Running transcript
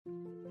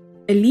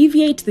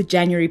Alleviate the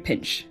January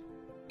pinch.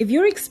 If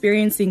you're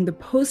experiencing the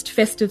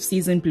post-festive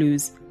season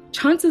blues,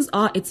 chances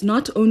are it's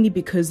not only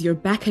because you're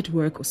back at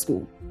work or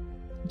school.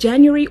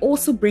 January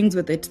also brings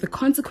with it the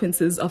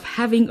consequences of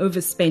having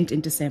overspent in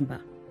December.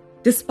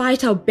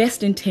 Despite our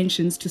best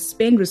intentions to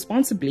spend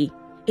responsibly,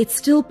 it's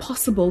still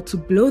possible to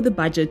blow the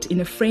budget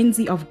in a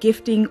frenzy of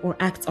gifting or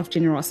acts of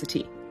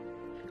generosity.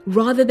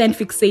 Rather than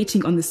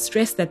fixating on the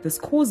stress that this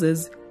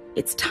causes,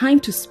 it's time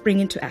to spring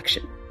into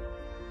action.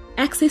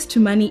 Access to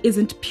money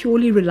isn't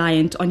purely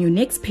reliant on your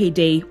next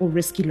payday or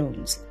risky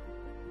loans.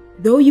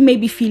 Though you may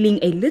be feeling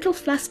a little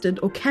flustered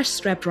or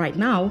cash-strapped right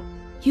now,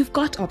 you've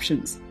got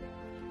options.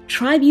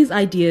 Try these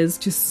ideas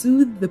to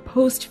soothe the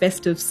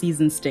post-festive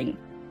season sting.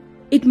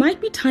 It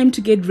might be time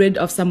to get rid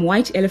of some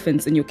white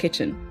elephants in your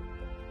kitchen.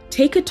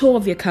 Take a tour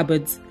of your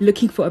cupboards,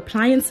 looking for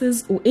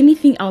appliances or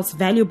anything else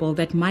valuable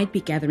that might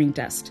be gathering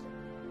dust.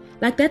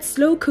 Like that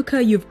slow cooker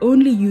you've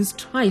only used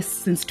twice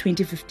since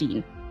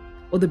 2015.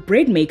 Or the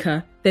bread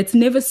maker that's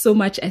never so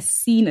much as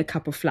seen a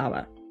cup of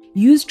flour.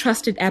 Use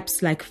trusted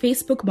apps like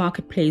Facebook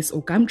Marketplace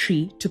or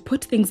Gumtree to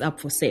put things up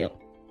for sale.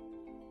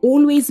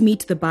 Always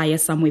meet the buyer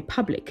somewhere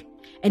public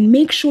and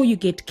make sure you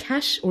get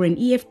cash or an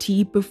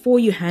EFT before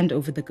you hand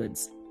over the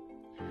goods.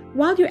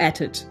 While you're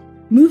at it,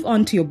 move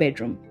on to your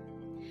bedroom.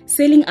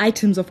 Selling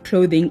items of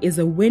clothing is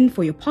a win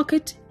for your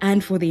pocket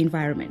and for the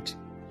environment.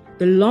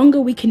 The longer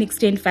we can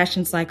extend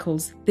fashion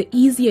cycles, the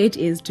easier it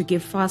is to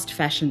give fast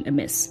fashion a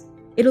miss.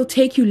 It'll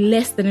take you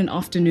less than an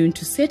afternoon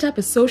to set up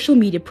a social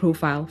media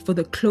profile for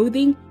the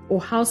clothing or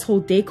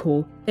household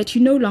decor that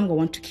you no longer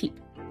want to keep.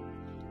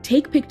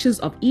 Take pictures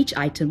of each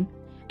item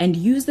and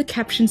use the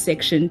caption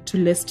section to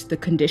list the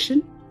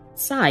condition,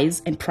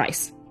 size, and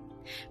price.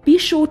 Be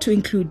sure to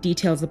include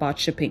details about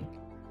shipping.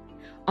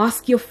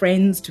 Ask your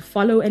friends to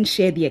follow and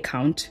share the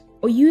account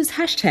or use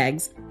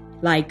hashtags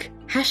like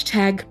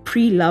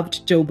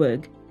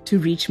 #PreLovedJoburg to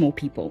reach more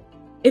people.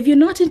 If you're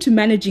not into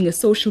managing a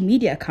social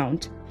media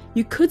account,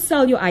 you could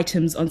sell your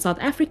items on South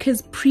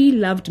Africa's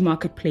pre-loved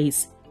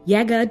marketplace,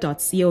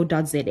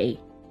 yaga.co.za.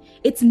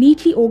 It's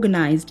neatly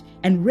organized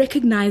and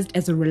recognized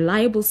as a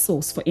reliable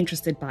source for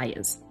interested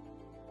buyers.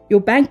 Your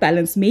bank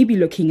balance may be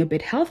looking a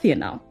bit healthier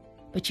now,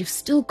 but you've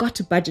still got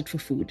to budget for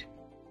food.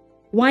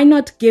 Why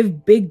not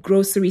give big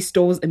grocery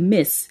stores a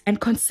miss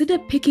and consider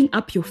picking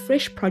up your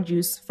fresh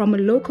produce from a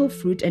local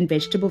fruit and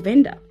vegetable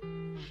vendor?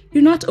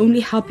 You're not only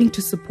helping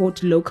to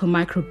support local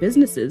micro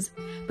businesses,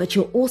 but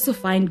you'll also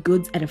find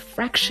goods at a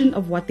fraction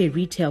of what they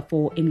retail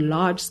for in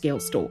large-scale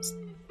stores.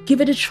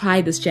 Give it a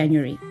try this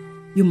January.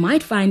 You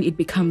might find it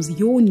becomes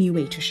your new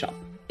way to shop.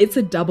 It's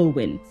a double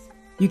win.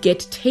 You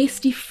get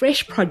tasty,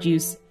 fresh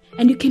produce,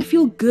 and you can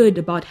feel good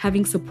about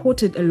having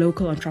supported a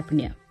local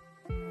entrepreneur.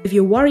 If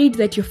you're worried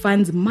that your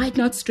funds might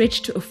not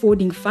stretch to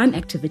affording fun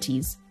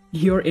activities,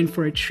 you're in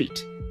for a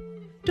treat.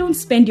 Don't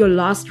spend your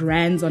last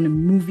rands on a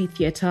movie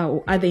theater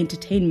or other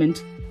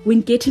entertainment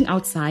when getting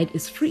outside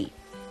is free.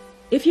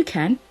 If you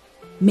can,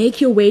 make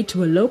your way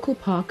to a local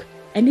park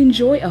and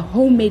enjoy a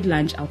homemade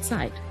lunch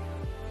outside.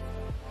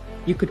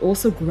 You could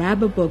also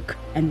grab a book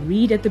and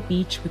read at the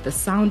beach with the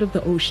sound of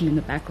the ocean in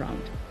the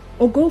background,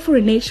 or go for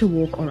a nature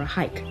walk or a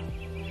hike.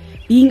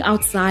 Being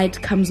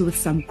outside comes with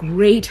some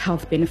great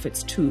health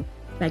benefits too,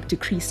 like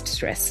decreased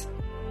stress.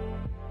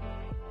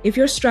 If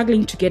you're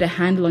struggling to get a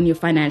handle on your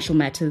financial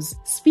matters,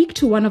 speak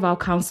to one of our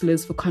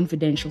counselors for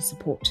confidential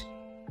support.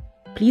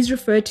 Please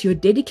refer to your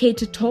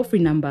dedicated toll-free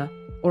number,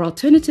 or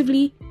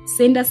alternatively,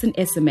 send us an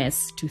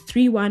SMS to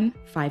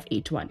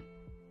 31581.